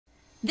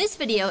This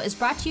video is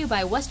brought to you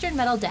by Western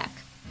Metal Deck,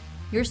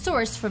 your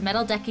source for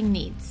metal decking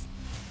needs.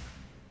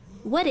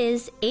 What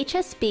is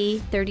HSB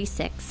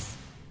 36?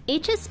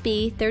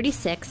 HSB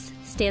 36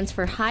 stands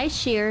for High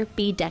Shear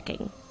B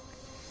Decking.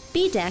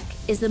 B deck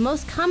is the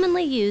most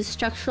commonly used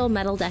structural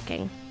metal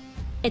decking.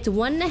 It's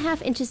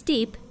 1.5 inches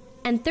deep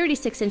and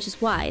 36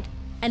 inches wide,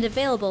 and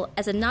available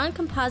as a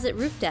non-composite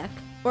roof deck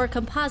or a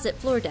composite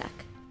floor deck.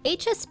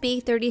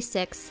 HSB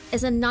 36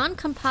 is a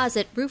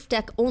non-composite roof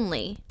deck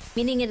only,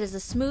 meaning it is a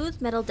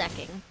smooth metal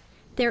decking.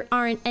 There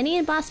aren't any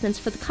embossments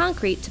for the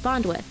concrete to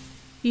bond with.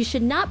 You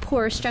should not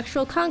pour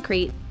structural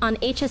concrete on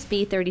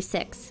HSB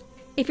 36.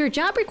 If your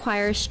job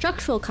requires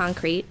structural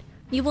concrete,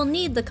 you will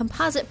need the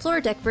composite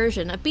floor deck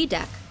version of B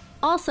deck,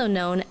 also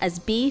known as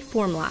B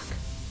Formlock.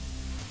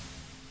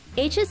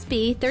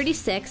 HSB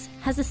 36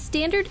 has a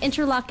standard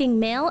interlocking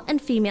male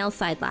and female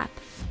sidelap.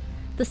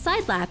 The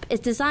sidelap is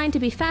designed to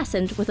be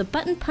fastened with a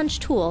button punch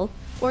tool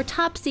or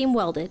top seam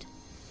welded.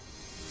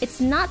 It's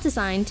not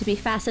designed to be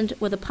fastened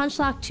with a punch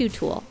lock 2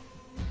 tool.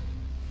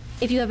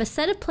 If you have a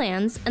set of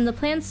plans and the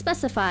plans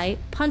specify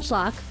punch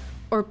lock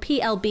or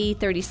PLB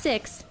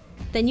 36,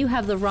 then you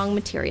have the wrong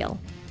material.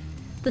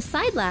 The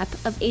sidelap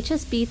of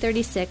HSB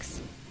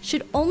 36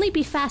 should only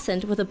be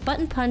fastened with a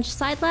button punch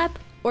sidelap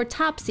or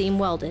top seam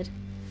welded.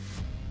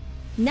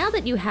 Now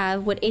that you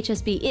have what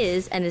HSB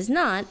is and is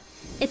not,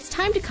 it's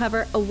time to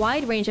cover a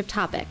wide range of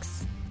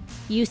topics: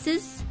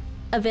 uses,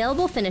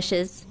 available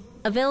finishes,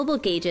 available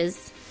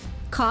gauges,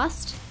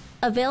 cost,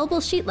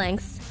 available sheet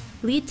lengths,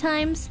 lead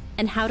times,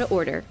 and how to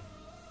order.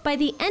 By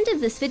the end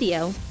of this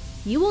video,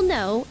 you will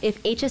know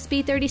if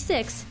HSB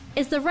 36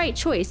 is the right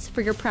choice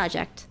for your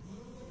project.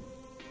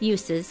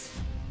 Uses.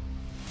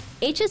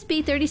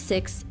 HSB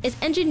 36 is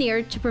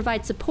engineered to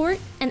provide support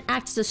and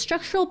act as a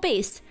structural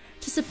base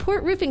to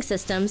support roofing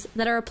systems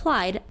that are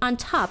applied on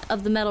top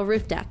of the metal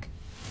roof deck.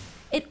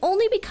 It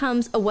only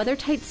becomes a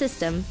weather-tight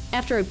system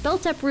after a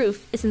built-up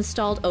roof is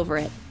installed over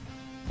it.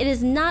 It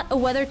is not a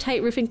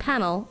weather-tight roofing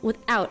panel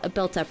without a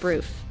built-up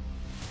roof.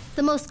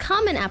 The most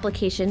common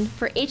application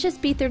for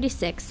HSB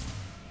 36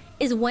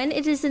 is when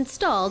it is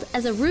installed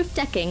as a roof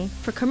decking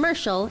for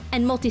commercial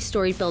and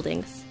multi-story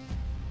buildings.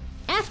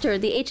 After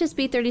the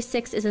HSB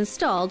 36 is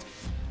installed,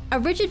 a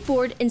rigid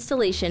board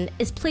installation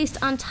is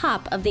placed on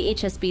top of the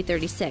HSB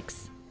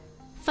 36.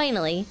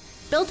 Finally,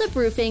 built-up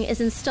roofing is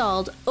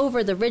installed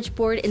over the ridge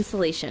board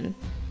installation.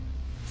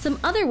 Some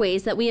other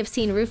ways that we have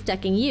seen roof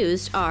decking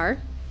used are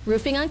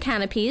roofing on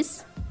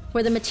canopies,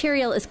 where the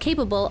material is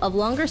capable of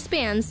longer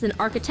spans than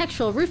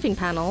architectural roofing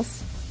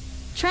panels,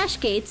 trash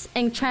gates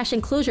and trash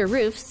enclosure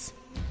roofs.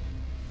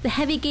 The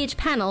heavy gauge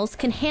panels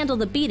can handle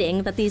the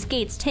beating that these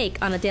gates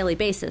take on a daily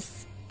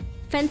basis.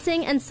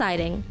 Fencing and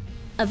siding,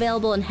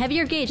 available in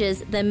heavier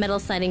gauges than metal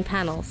siding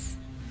panels.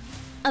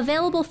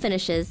 Available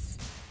finishes.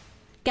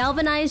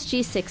 Galvanized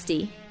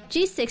G60.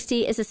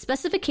 G60 is a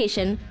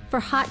specification for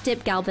hot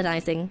dip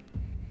galvanizing.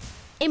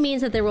 It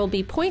means that there will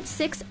be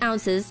 0.6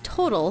 ounces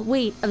total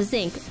weight of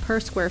zinc per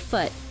square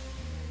foot.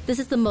 This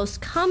is the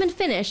most common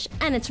finish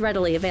and it's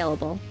readily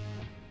available.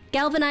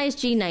 Galvanized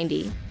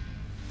G90.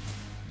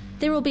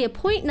 There will be a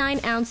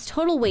 0.9 ounce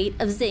total weight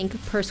of zinc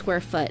per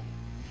square foot.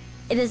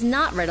 It is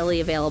not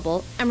readily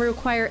available and will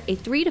require a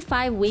 3 to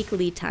 5 week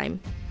lead time.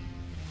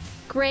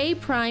 Gray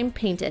Prime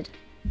Painted.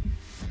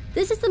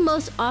 This is the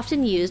most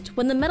often used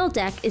when the metal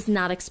deck is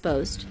not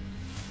exposed.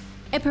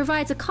 It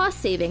provides a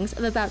cost savings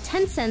of about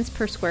 10 cents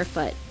per square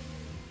foot.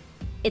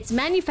 It's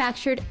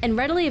manufactured and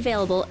readily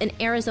available in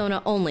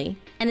Arizona only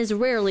and is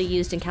rarely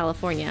used in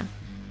California.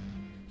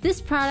 This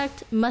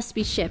product must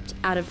be shipped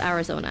out of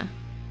Arizona.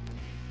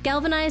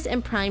 Galvanized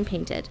and Prime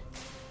Painted.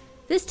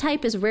 This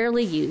type is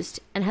rarely used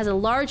and has a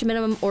large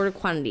minimum order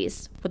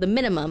quantities with a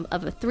minimum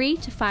of a 3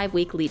 to 5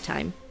 week lead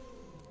time.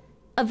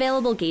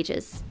 Available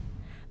gauges.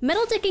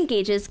 Metal decking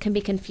gauges can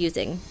be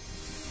confusing.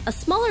 A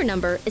smaller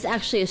number is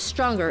actually a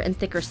stronger and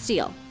thicker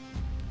steel.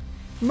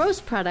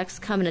 Most products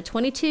come in a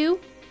 22,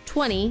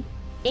 20,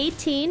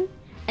 18,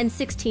 and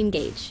 16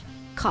 gauge.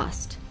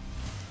 Cost.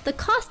 The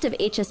cost of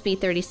HSB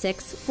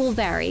 36 will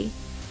vary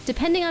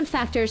depending on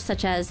factors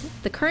such as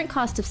the current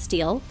cost of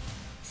steel,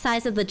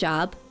 size of the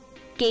job,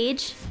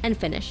 gauge, and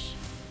finish.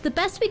 The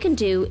best we can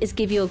do is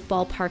give you a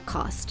ballpark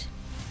cost.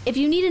 If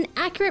you need an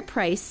accurate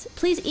price,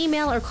 please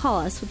email or call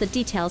us with the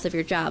details of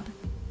your job.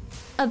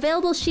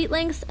 Available sheet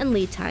lengths and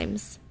lead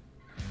times.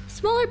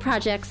 Smaller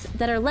projects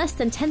that are less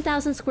than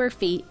 10,000 square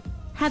feet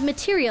have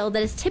material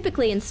that is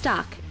typically in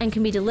stock and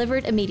can be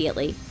delivered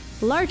immediately.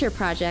 Larger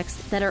projects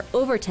that are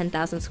over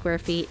 10,000 square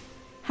feet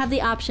have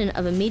the option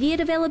of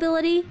immediate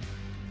availability,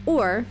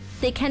 or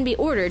they can be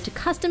ordered to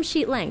custom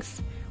sheet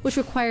lengths, which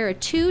require a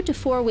 2 to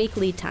 4 week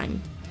lead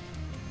time.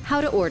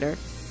 How to order.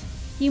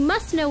 You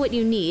must know what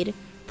you need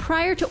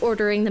prior to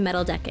ordering the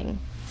metal decking.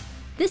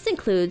 This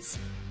includes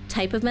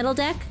type of metal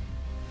deck,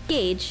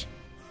 gauge,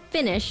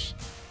 finish,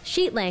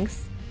 sheet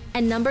lengths,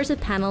 and numbers of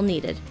panel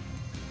needed.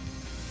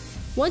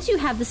 Once you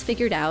have this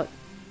figured out,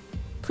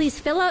 please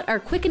fill out our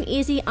quick and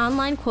easy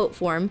online quote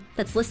form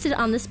that's listed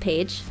on this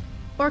page,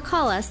 or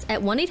call us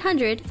at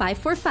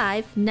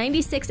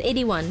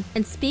 1-800-545-9681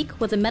 and speak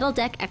with a Metal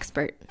Deck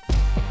expert.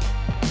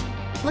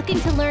 Looking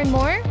to learn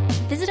more?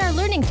 Visit our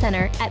Learning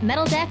Center at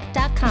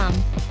metaldeck.com.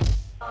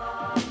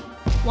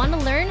 Want to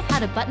learn how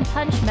to button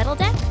punch Metal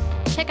Deck?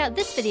 Check out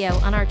this video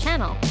on our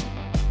channel.